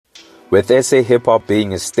With SA hip-hop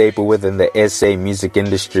being a staple within the SA music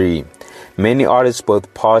industry, many artists,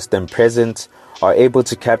 both past and present, are able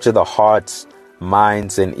to capture the hearts,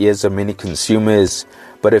 minds, and ears of many consumers,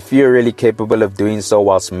 but a few are really capable of doing so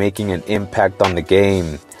whilst making an impact on the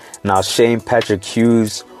game. Now, Shane Patrick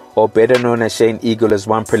Hughes, or better known as Shane Eagle, is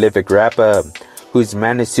one prolific rapper who's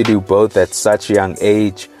managed to do both at such a young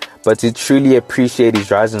age. But to truly appreciate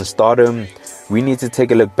his rise in stardom, we need to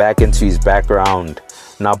take a look back into his background.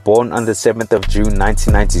 Now, born on the 7th of June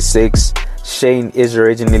 1996, Shane is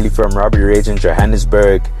originally from Robbie Ridge in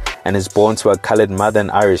Johannesburg and is born to a coloured mother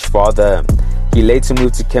and Irish father. He later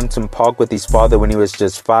moved to Kempton Park with his father when he was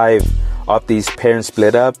just 5 after his parents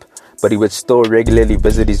split up, but he would still regularly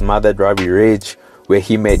visit his mother at Robbie Ridge, where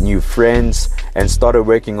he made new friends and started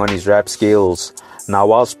working on his rap skills. Now,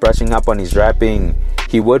 whilst brushing up on his rapping,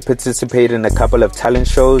 he would participate in a couple of talent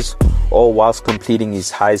shows, all whilst completing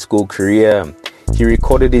his high school career. He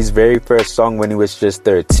recorded his very first song when he was just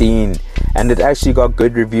 13, and it actually got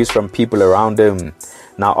good reviews from people around him.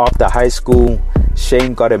 Now, after high school,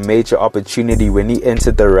 Shane got a major opportunity when he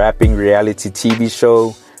entered the rapping reality TV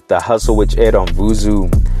show, The Hustle, which aired on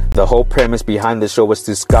Vuzu. The whole premise behind the show was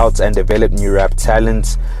to scout and develop new rap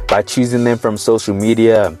talents by choosing them from social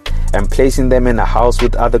media and placing them in a house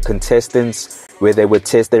with other contestants where they would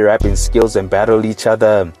test their rapping skills and battle each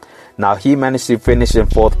other. Now, he managed to finish in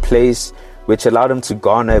 4th place, which allowed him to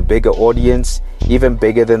garner a bigger audience, even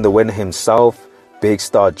bigger than the winner himself, Big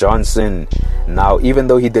Star Johnson. Now, even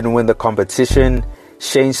though he didn't win the competition,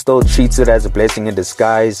 Shane still treats it as a blessing in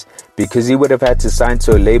disguise because he would have had to sign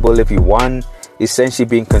to a label if he won, essentially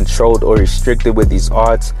being controlled or restricted with his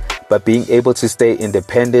art, but being able to stay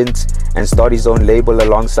independent and start his own label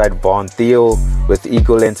alongside Von Theo with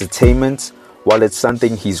Eagle Entertainment, while it's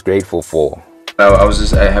something he's grateful for. I was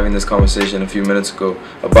just having this conversation a few minutes ago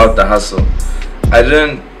about The Hustle.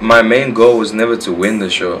 My main goal was never to win the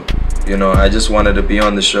show. You know, I just wanted to be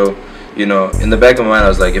on the show. You know, in the back of my mind, I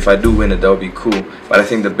was like, if I do win it, that would be cool. But I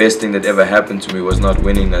think the best thing that ever happened to me was not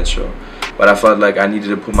winning that show. But I felt like I needed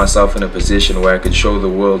to put myself in a position where I could show the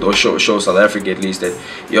world, or show South Africa at least, that,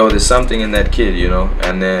 yo, there's something in that kid, you know.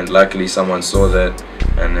 And then luckily someone saw that,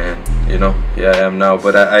 and then, you know, here I am now.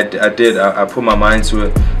 But I put my mind to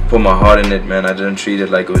it, put my heart in it, man. I didn't treat it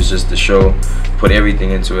like it was just the show, put everything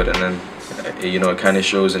into it, and then, you know, it kind of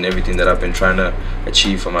shows in everything that I've been trying to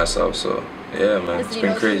achieve for myself. So yeah, man, it's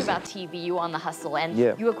been crazy. About TV, you were on The Hustle, and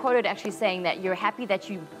yeah, you were quoted actually saying that you're happy that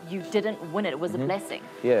you didn't win it. It was a blessing.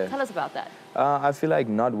 Yeah. Tell us about that. I feel like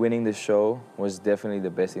not winning the show was definitely the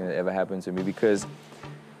best thing that ever happened to me because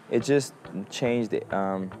it just changed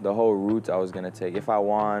the whole route I was gonna take. If I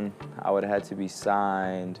won, I would have had to be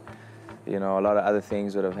signed. You know, a lot of other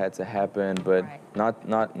things would have had to happen, but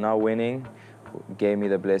not winning gave me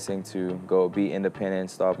the blessing to go be independent,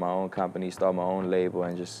 start my own company, start my own label,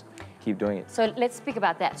 and just keep doing it. So let's speak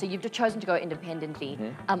about that. So you've chosen to go independently.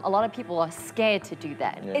 A lot of people are scared to do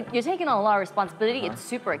that. Yeah. You're taking on a lot of responsibility. It's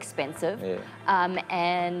super expensive. Yeah.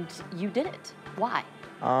 And you did it. Why?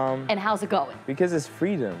 And how's it going? Because it's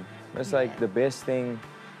freedom. It's like the best thing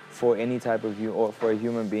for any type of or for a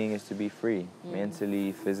human being is to be free,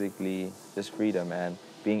 mentally, physically, just freedom. And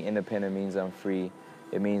being independent means I'm free.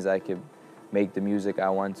 It means I could make the music I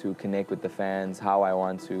want to, connect with the fans how I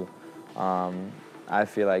want to. I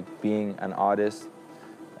feel like being an artist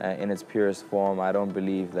in its purest form, I don't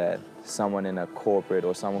believe that someone in a corporate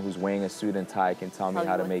or someone who's wearing a suit and tie can tell me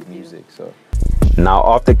how to make music. So now,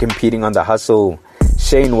 after competing on The Hustle,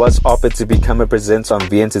 Shane was offered to become a presenter on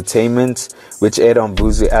V Entertainment, which aired on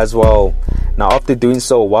Vuzu as well. Now, after doing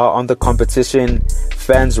so while on the competition,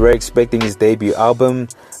 fans were expecting his debut album,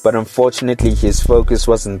 but unfortunately his focus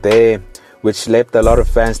wasn't there, which left a lot of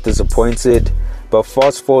fans disappointed. But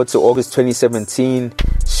fast forward to August 2017,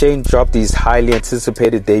 Shane dropped his highly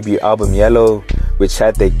anticipated debut album Yellow, which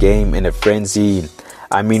had the game in a frenzy.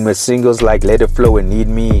 I mean, with singles like Let It Flow and Need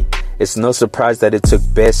Me, it's no surprise that it took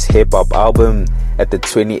Best Hip Hop Album at the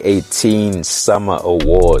 2018 Summer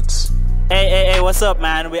Awards. Hey, what's up,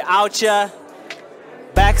 man? We're out here,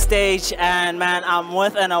 backstage, and man, I'm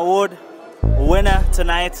with an award winner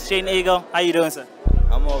tonight, Shane Eagle. How you doing, sir?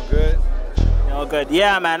 I'm all good. All good.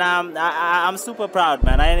 Yeah, man. I'm super proud,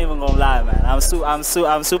 man. I ain't even gonna lie, man. I'm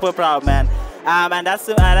super proud, man. And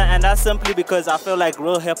that's simply because I feel like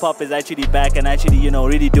real hip hop is actually back and actually, you know,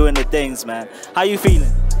 really doing the things, man. How you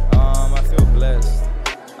feeling? I feel blessed.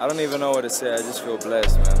 I don't even know what to say. I just feel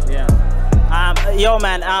blessed, man. Yeah. Yo,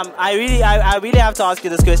 man. I really have to ask you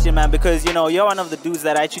this question, man, because you know you're one of the dudes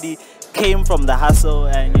that actually came from the hustle,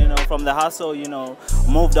 and you know, from the hustle, you know,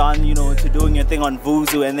 moved on, you know, to doing your thing on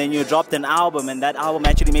Vuzu, and then you dropped an album, and that album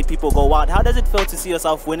actually made people go wild. How does it feel to see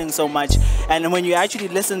yourself winning so much? And when you actually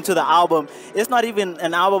listen to the album, it's not even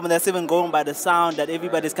an album that's even going by the sound that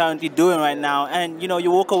everybody's currently doing right now, and you know,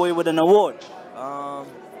 you walk away with an award.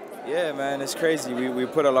 Yeah, man, it's crazy. We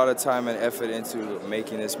put a lot of time and effort into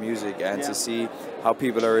making this music, and to see how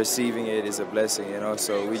people are receiving it is a blessing, you know.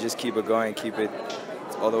 So we just keep it going, keep it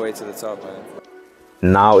all the way to the top, man.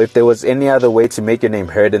 Now, if there was any other way to make your name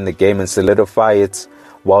heard in the game and solidify it,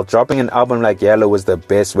 while dropping an album like Yellow was the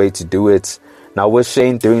best way to do it. Now, with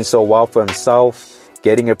Shane doing so well for himself,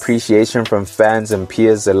 getting appreciation from fans and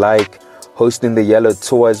peers alike, hosting the Yellow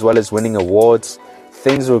tour as well as winning awards,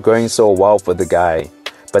 things were going so well for the guy.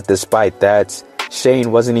 But despite that, Shane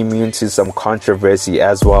wasn't immune to some controversy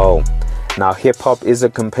as well. Now, hip-hop is a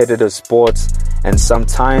competitive sport, and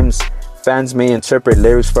sometimes fans may interpret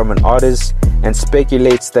lyrics from an artist and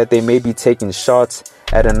speculates that they may be taking shots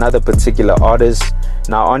at another particular artist.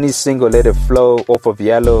 Now, on his single Let It Flow off of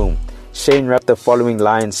Yellow, Shane rapped the following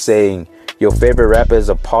lines saying, "Your favorite rapper is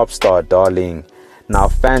a pop star, darling." Now,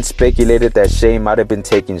 fans speculated that Shane might have been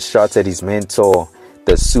taking shots at his mentor,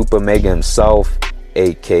 the Super Mega himself,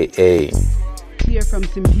 aka. Here from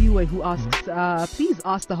Simbiwe, who asks, please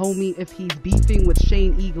ask the homie if he's beefing with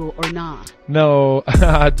Shane Eagle or not. No,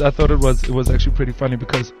 I thought it was actually pretty funny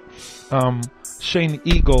because Shane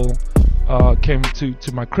Eagle came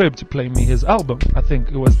to my crib to play me his album. I think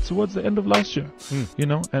it was towards the end of last year, you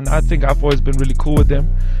know, and I think I've always been really cool with them,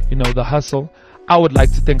 you know, the hustle. I would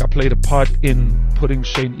like to think I played a part in putting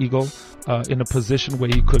Shane Eagle in a position where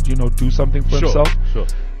he could, you know, do something for himself. Sure.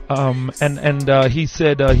 And he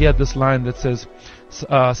said he had this line that says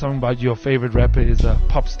something about your favorite rapper is a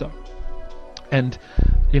pop star. And,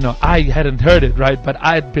 you know, I hadn't heard it, right? But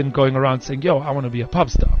I'd been going around saying, yo, I want to be a pop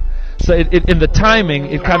star. So in the timing,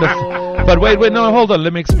 it kind of... But wait, no, hold on.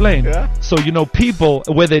 Let me explain. Yeah? So, you know, people,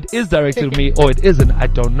 whether it is directed to me or it isn't, I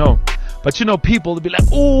don't know. But, you know, people will be like,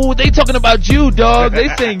 oh, they talking about you, dog. They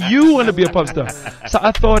saying you want to be a pop star. So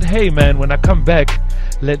I thought, hey, man, when I come back,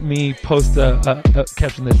 let me post a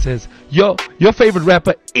caption that says, yo, your favorite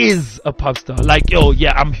rapper is a pop star. Like, yo,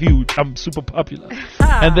 yeah, I'm huge. I'm super popular.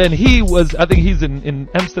 And then he was, I think he's in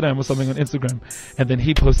Amsterdam or something on Instagram. And then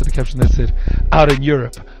he posted a caption that said, out in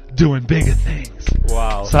Europe, doing bigger things.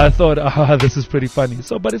 Wow. So I thought, this is pretty funny.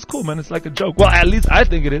 So, but it's cool, man. It's like a joke. Well, at least I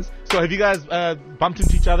think it is. So have you guys bumped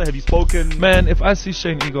into each other? Have you spoken? Man, if I see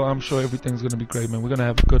Shane Eagle, I'm sure everything's going to be great, man. We're going to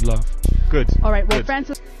have a good laugh. Good. All right, well, Good.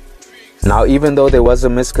 Francis... Now, even though there was a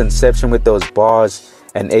misconception with those bars,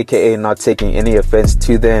 and aka not taking any offense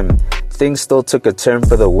to them, things still took a turn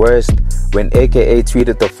for the worst when aka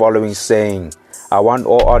tweeted the following saying, "I want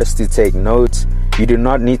all artists to take note. You do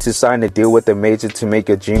not need to sign a deal with a major to make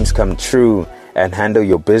your dreams come true and handle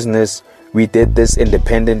your business. We did this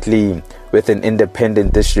independently with an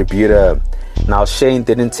independent distributor." Now, Shane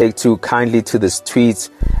didn't take too kindly to this tweet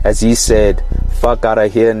as he said, "Fuck outta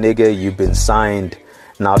here, nigga, you've been signed."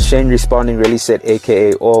 Now, Shane responding really set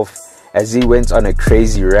aka off as he went on a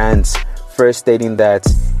crazy rant, first stating that,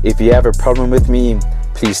 "If you have a problem with me,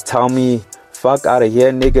 please tell me. Fuck outta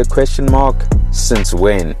here, nigga, question mark. Since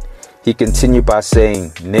when?" He continued by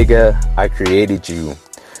saying, "Nigga, I created you."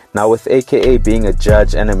 Now, with aka being a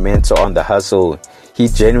judge and a mentor on the hustle, he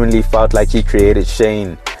genuinely felt like he created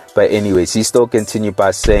Shane. But anyways, he still continued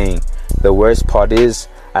by saying, "The worst part is,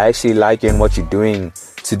 I actually like you and what you're doing.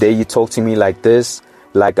 Today you talk to me like this,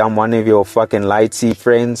 like I'm one of your fucking lighty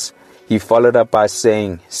friends." He followed up by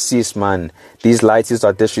saying, "Sis man, these lighties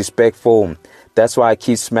are disrespectful. That's why I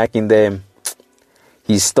keep smacking them."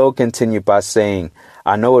 He still continued by saying,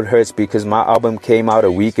 "I know it hurts because my album came out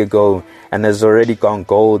a week ago and has already gone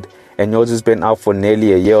gold, and yours has been out for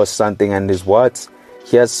nearly a year or something, and is what?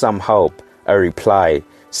 Here's some help, a reply,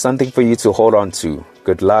 something for you to hold on to.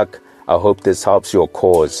 Good luck. I hope this helps your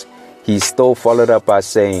cause." He still followed up by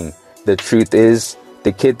saying, "The truth is,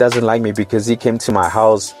 the kid doesn't like me because he came to my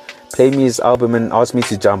house, played me his album and asked me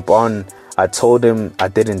to jump on. I told him I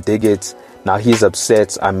didn't dig it. Now he's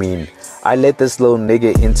upset. I mean, I let this little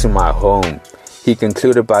nigga into my home." He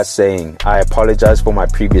concluded by saying, "I apologize for my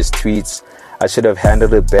previous tweets. I should have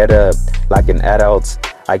handled it better, like an adult.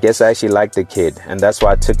 I guess I actually liked the kid, and that's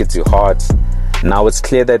why I took it to heart." Now it's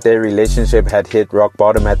clear that their relationship had hit rock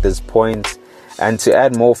bottom at this point. And to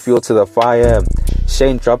add more fuel to the fire,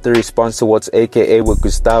 Shane dropped a response towards aka with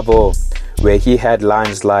Gustavo, where he had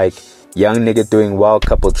lines like, "Young nigga doing well,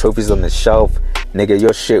 couple trophies on the shelf. Nigga,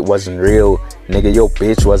 your shit wasn't real. Nigga, your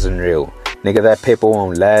bitch wasn't real. Nigga, that paper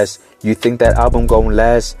won't last. You think that album gon'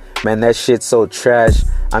 last? Man, that shit's so trash.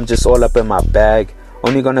 I'm just all up in my bag.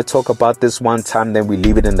 Only gonna talk about this one time, then we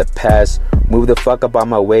leave it in the past. Move the fuck up on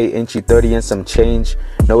my way, inch you 30 and some change.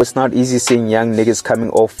 No, it's not easy seeing young niggas coming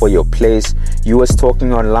off for your place. You was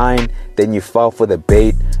talking online, then you fall for the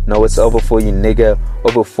bait. No, it's over for you, nigga.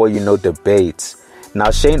 Over for you, no debates. Now,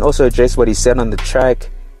 Shane also addressed what he said on the track.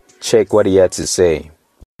 Check what he had to say.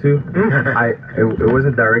 It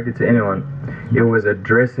wasn't directed to anyone. It was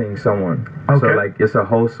addressing someone. Okay. So like it's a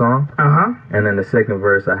whole song. And then the second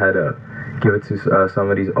verse I had to give it to some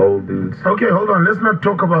of these old dudes. Okay, hold on. Let's not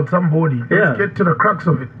talk about somebody. Let's get to the crux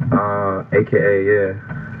of it. AKA,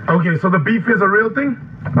 yeah. Okay, so the beef is a real thing?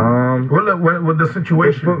 With the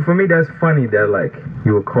situation? For me, that's funny that like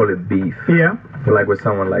you would call it beef. Yeah. Like with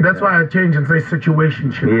someone like that's why I changed and say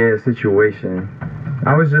situation. Yeah, situation.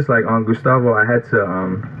 I was just like on Gustavo. I had to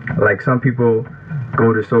like some people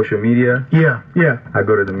go to social media. Yeah. I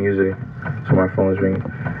go to the music. So my phone's ringing.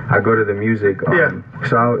 I go to the music.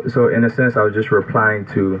 So in a sense, I was just replying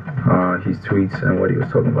to his tweets and what he was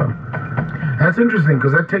talking about. That's interesting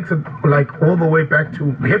because that takes it like all the way back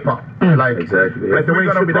to hip hop. Like exactly. Like the way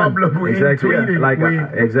it should be done. Exactly.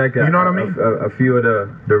 Tweeting, exactly. You know what I mean? A few of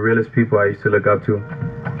the realest people I used to look up to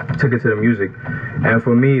took it to the music, and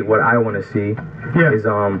for me, what I want to see is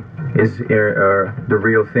the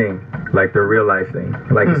real thing, like the real life thing.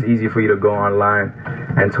 Like it's easy for you to go online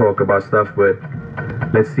and talk about stuff, but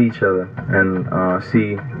let's see each other and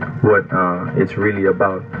see what it's really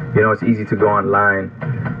about. You know, it's easy to go online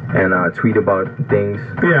and tweet about things.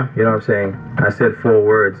 Yeah. You know what I'm saying? I said 4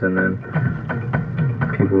 words and then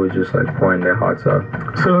people were just like pouring their hearts out.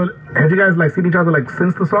 So have you guys like seen each other like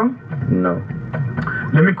since the song? No.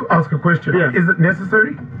 Let me ask a question. Yeah. Is it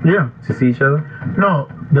necessary? Yeah. To see each other? No,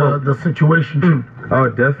 the situation. Oh,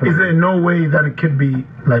 definitely. Is there no way that it could be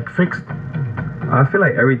like fixed? I feel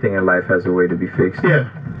like everything in life has a way to be fixed. Yeah.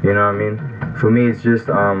 You know what I mean? For me, it's just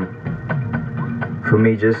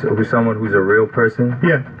who's someone who's a real person.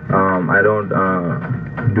 Yeah. I don't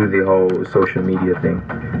do the whole social media thing,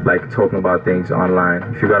 like talking about things online.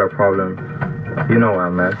 If you got a problem, you know where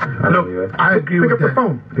I'm at. I agree with that. Pick up the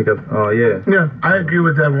phone. Pick up. Oh yeah. Yeah, I agree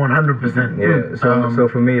with that 100%. Yeah. So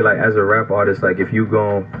for me, like as a rap artist, like if you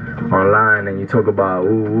go online and you talk about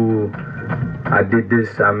I did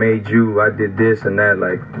this, I made you, I did this and that,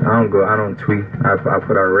 like I don't tweet. I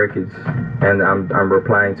put out records and I'm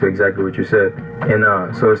replying to exactly what you said. And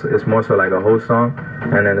so it's more so like a whole song.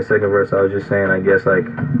 And then the second verse I was just saying, I guess like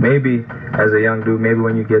maybe as a young dude, maybe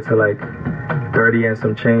when you get to like 30 and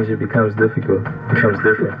some change, it becomes difficult. It becomes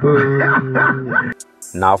different.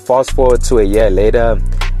 Now fast forward to a year later,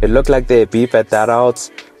 it looked like they had beef at that out,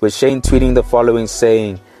 with Shane tweeting the following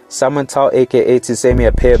saying, "Someone tell AKA to send me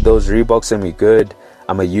a pair of those Reeboks and we good.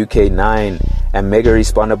 I'm a UK 9. And Mega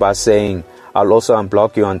responded by saying, "I'll also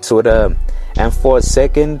unblock you on Twitter." And for a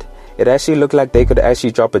second, it actually looked like they could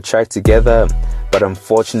actually drop a track together, but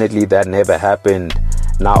unfortunately that never happened.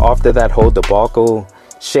 Now after that whole debacle,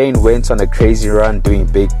 Shane went on a crazy run doing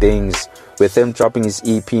big things, with him dropping his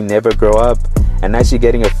EP Never Grow Up and actually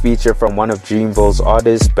getting a feature from one of Dreamville's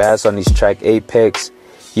artists, Bass, on his track Apex.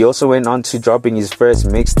 He also went on to dropping his first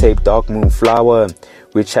mixtape, Dark Moon Flower,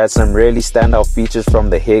 which had some really standout features from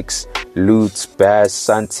the Hicks, Lutz, Bass,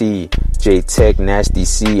 Santi, J-Tech, Nasty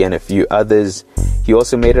C, and a few others. He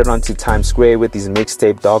also made it onto Times Square with his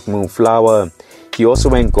mixtape Dark Moon Flower. He also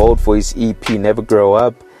went gold for his EP Never Grow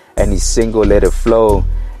Up and his single Let It Flow.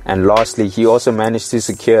 And lastly, he also managed to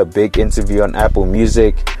secure a big interview on Apple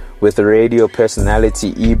Music with the radio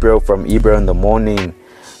personality Ebro from Ebro in the Morning.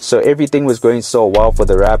 So everything was going so well for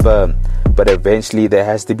the rapper, but eventually there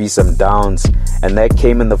has to be some downs, and that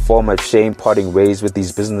came in the form of Shane parting ways with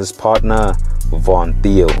his business partner, Von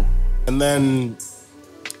Theo. And then,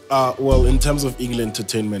 well, in terms of Eagle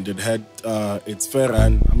Entertainment, it had its fair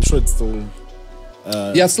run. I'm sure it's still...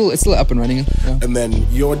 yeah, it's still up and running. Yeah. And then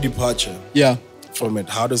your departure from it,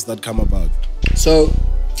 how does that come about? So,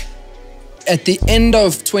 at the end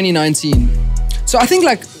of 2019, so I think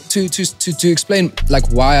like to explain like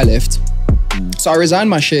why I left. So I resigned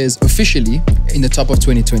my shares officially in the top of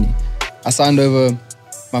 2020. I signed over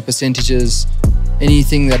my percentages,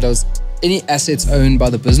 anything that was, any assets owned by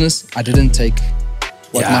the business, I didn't take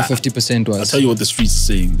what my 50% was. I'll tell you what the streets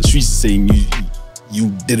are saying. The streets are saying you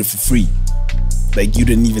did it for free. Like you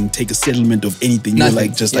didn't even take a settlement of anything. You're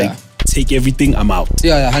like, just like, take everything, I'm out.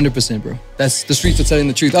 Yeah, 100%, bro. That's the streets are telling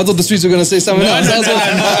the truth. I thought the streets were gonna say something else. I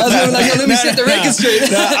was like, yo, let me set the record straight.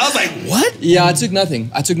 I was like, what? Yeah, I took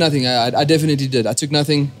nothing. I definitely did. I took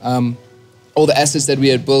nothing. All the assets that we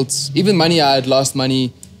had built, even money, I had lost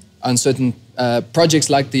money on certain projects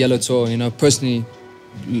like the Yellow Tour. You know, personally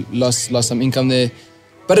lost some income there.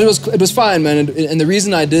 But it was fine, man. And the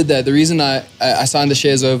reason I did that, the reason I signed the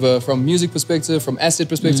shares over from music perspective, from asset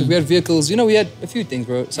perspective, we had vehicles, you know, we had a few things,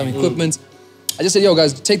 bro, some equipment. I just said, yo,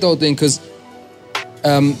 guys, take the whole thing, because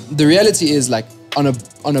the reality is, like, on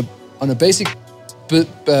a basic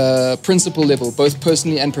principle level, both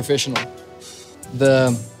personally and professional,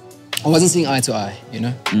 I wasn't seeing eye to eye, you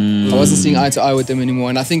know? I wasn't seeing eye to eye with them anymore.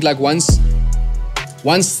 And I think, like, once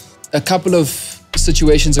a couple of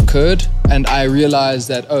situations occurred and I realized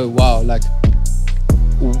that, oh, wow, like,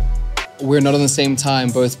 we're not on the same time,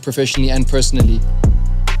 both professionally and personally.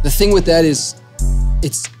 The thing with that is,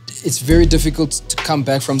 it's very difficult to come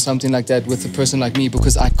back from something like that with a person like me,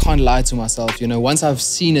 because I can't lie to myself, you know? Once I've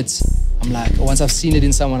seen it, once I've seen it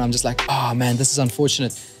in someone, I'm just like, oh, man, this is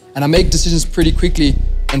unfortunate. And I make decisions pretty quickly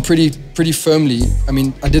and pretty firmly. I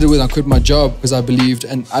mean, I did it when I quit my job because I believed,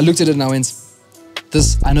 and I looked at it and I went,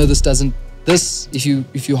 I know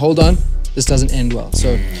if you hold on, this doesn't end well.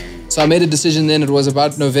 So I made a decision then. It was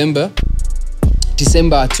about November.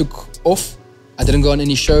 December, I took off. I didn't go on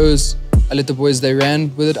any shows. I let the boys, they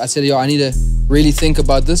ran with it. I said, yo, I need to really think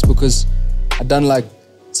about this, because we done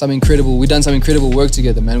some incredible work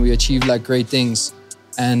together, man. We achieved like great things.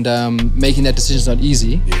 And making that decision is not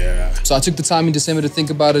easy. Yeah. So I took the time in December to think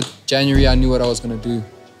about it. January, I knew what I was going to do.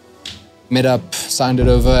 Met up, signed it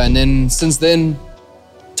over. And then since then,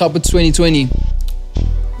 top of 2020,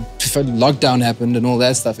 lockdown happened and all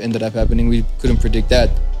that stuff ended up happening. We couldn't predict that.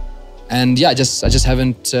 And yeah, I just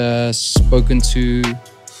haven't spoken to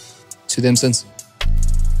them since.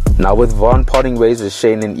 Now with Von parting ways with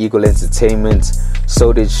Shane and Eagle Entertainment,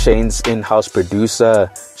 so did Shane's in-house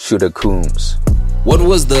producer, Shooter Coombs. What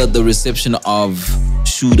was the reception of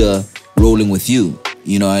Shooter rolling with you?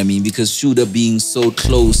 You know what I mean? Because Shooter being so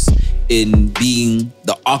close in being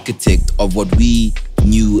the architect of what we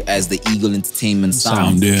knew as the Eagle Entertainment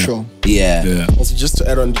sound. Yeah. Sure. Yeah. Also, just to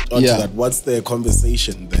add on to that, what's the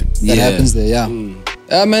conversation then? That happens there,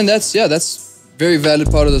 yeah. Man, that's very valid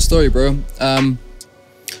part of the story, bro.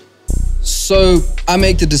 So I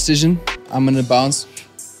make the decision. I'm gonna bounce.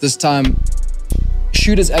 This time,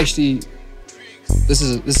 Shooter's actually. This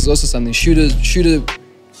is also something. Shooter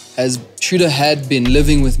had been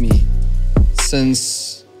living with me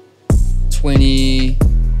since we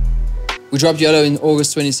dropped Yellow in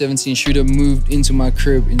August 2017. Shooter moved into my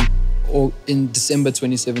crib in December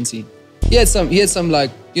 2017. He had some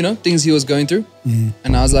like, you know, things he was going through.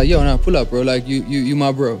 And I was like, yo, no, pull up, bro. Like you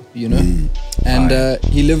my bro, you know? And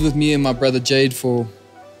he lived with me and my brother Jade for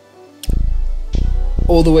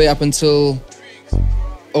all the way up until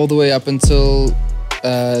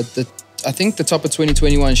I think the top of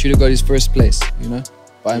 2021. Shooter got his first place, you know,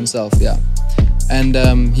 by himself, yeah. And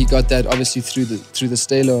he got that obviously through the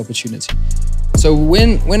Stalo opportunity. So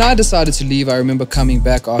when I decided to leave, I remember coming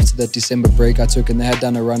back after that December break I took, and they had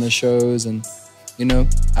done a run of shows, and you know,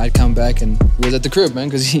 I'd come back and he was at the crib, man,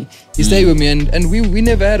 because he stayed with me, and we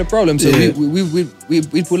never had a problem. So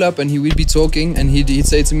we'd pull up and we'd be talking, and he'd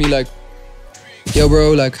say to me like, yo,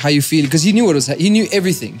 bro, like, how you feel? Because he knew he knew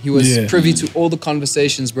everything. He was privy to all the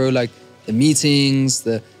conversations, bro, like the meetings,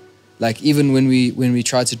 like even when we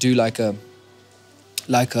tried to do like a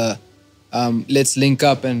let's link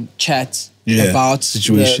up and chat about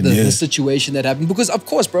the situation that happened. Because of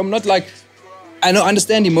course, bro, I'm not like, I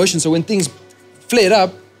understand emotion. So when things flared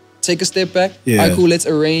up, take a step back. Yeah. Cool, let's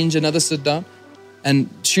arrange another sit down. And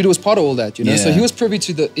Shooter was part of all that, you know? So he was privy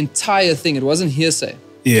to the entire thing. It wasn't hearsay.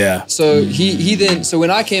 Yeah. So he then, so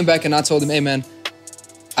when I came back and I told him, hey man,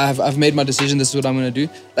 I've made my decision, this is what I'm gonna do.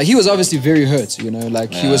 Like, he was obviously very hurt, you know,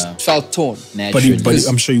 like he felt torn. But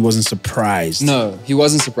I'm sure he wasn't surprised. No, he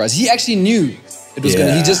wasn't surprised. He actually knew it was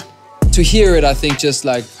gonna, to hear it, I think just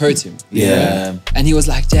like hurt him. Yeah. And he was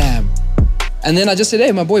like, damn. And then I just said,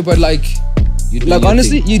 hey my boy, but like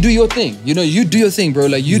honestly, you do your thing. You know, you do your thing, bro.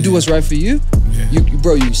 Like, you do what's right for you.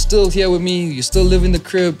 Bro, you still here with me. You still live in the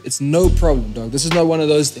crib. It's no problem, dog. This is not one of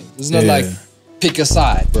those things. This is not like pick a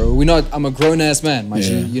side, bro. I'm a grown ass man, my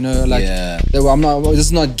G. You know, like I'm not. This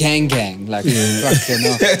is not gang. Like, fucking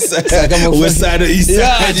no. It's like I'm a West side or east side.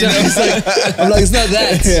 Yeah, you know? It's like, I'm like, it's not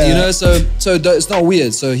that. You know, so it's not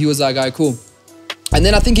weird. So he was like, alright, cool. And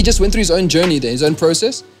then I think he just went through his own journey there, his own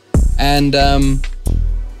process, and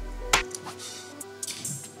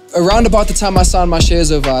around about the time I signed my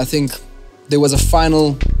shares over, I think there was a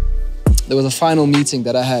final meeting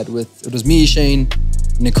that I had with, it was me, Shane,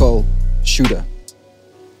 Nicole, Shooter.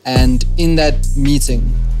 And in that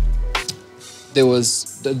meeting, there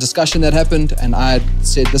was the discussion that happened, and I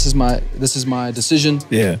said, this is my decision.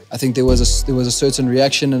 Yeah. I think there was a certain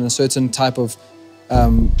reaction and a certain type of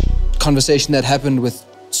conversation that happened with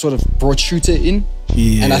sort of brought Shooter in.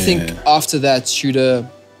 Yeah. And I think after that, Shooter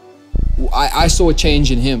I saw a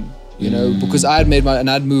change in him, you know, because I had made and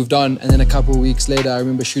I'd moved on, and then a couple of weeks later, I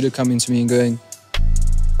remember Shooter coming to me and going,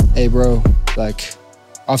 "Hey, bro, like,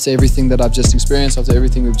 after everything that I've just experienced, after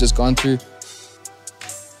everything we've just gone through,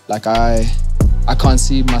 like, I can't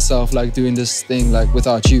see myself like doing this thing like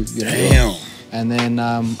without you, you know." Damn. And then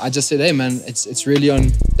I just said, "Hey, man, that's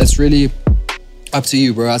really up to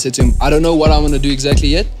you, bro." I said to him, "I don't know what I'm gonna do exactly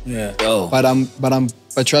yet,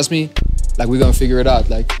 but trust me, like, we're gonna figure it out.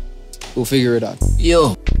 Like, we'll figure it out."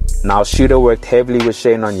 Yo. Now, Shooter worked heavily with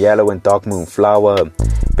Shane on Yellow and Dark Moon Flower,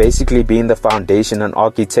 basically being the foundation and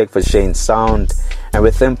architect for Shane's sound, and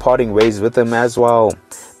with him parting ways with him as well,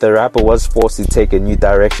 the rapper was forced to take a new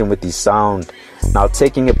direction with his sound. Now,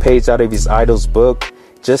 taking a page out of his idol's book,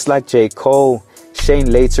 just like J. Cole,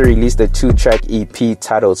 Shane later released a 2-track EP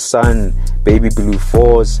titled Sun, Baby Blue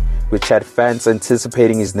Force, which had fans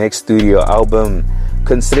anticipating his next studio album.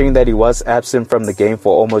 Considering that he was absent from the game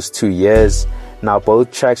for almost 2 years, now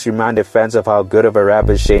both tracks reminded fans of how good of a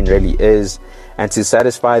rapper Shane really is, and to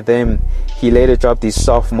satisfy them, he later dropped his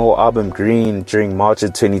sophomore album Green during March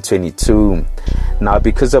of 2022. Now,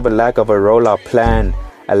 because of a lack of a rollout plan,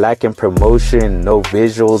 a lack in promotion, no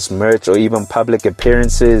visuals, merch, or even public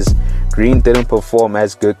appearances, Green didn't perform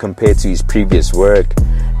as good compared to his previous work.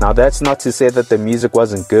 Now, that's not to say that the music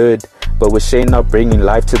wasn't good, but with Shane not bringing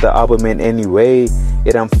life to the album in any way,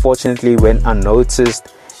 it unfortunately went unnoticed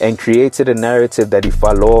and created a narrative that he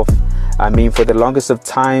fell off. I mean, for the longest of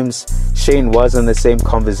times, Shane was in the same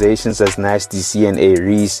conversations as Nasty C and A.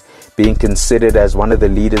 Reese, being considered as one of the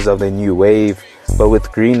leaders of the new wave. But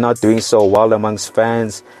with Green not doing so well amongst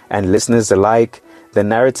fans and listeners alike, the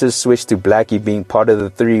narrative switched to Blackie being part of the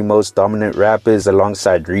 3 most dominant rappers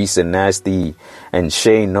alongside Reese and Nasty, and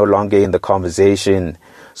Shane no longer in the conversation.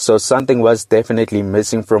 So something was definitely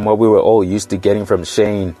missing from what we were all used to getting from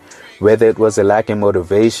Shane, whether it was a lack in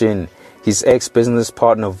motivation, his ex-business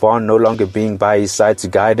partner Vaughn no longer being by his side to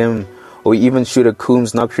guide him, or even Shooter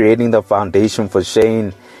Coombs not creating the foundation for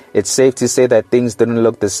Shane. It's safe to say that things didn't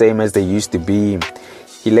look the same as they used to be.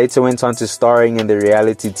 He later went on to starring in the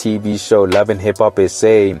reality TV show Love and Hip Hop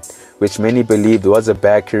SA, which many believed was a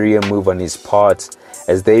bad career move on his part,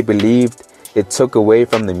 as they believed it took away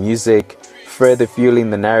from the music, further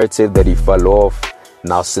fueling the narrative that he fell off.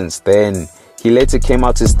 Now, since then, he later came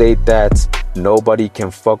out to state that nobody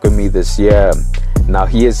can fuck with me this year. Now,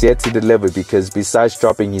 he is yet to deliver, because besides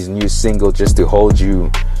dropping his new single Just to Hold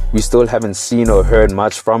You, we still haven't seen or heard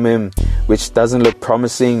much from him, which doesn't look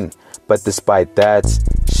promising. But despite that,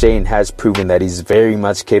 Shane has proven that he's very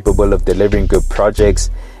much capable of delivering good projects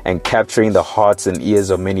and capturing the hearts and ears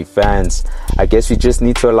of many fans. I guess we just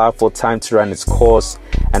need to allow for time to run its course,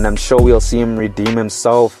 and I'm sure we'll see him redeem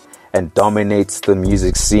himself and dominate the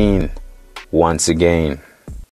music scene once again.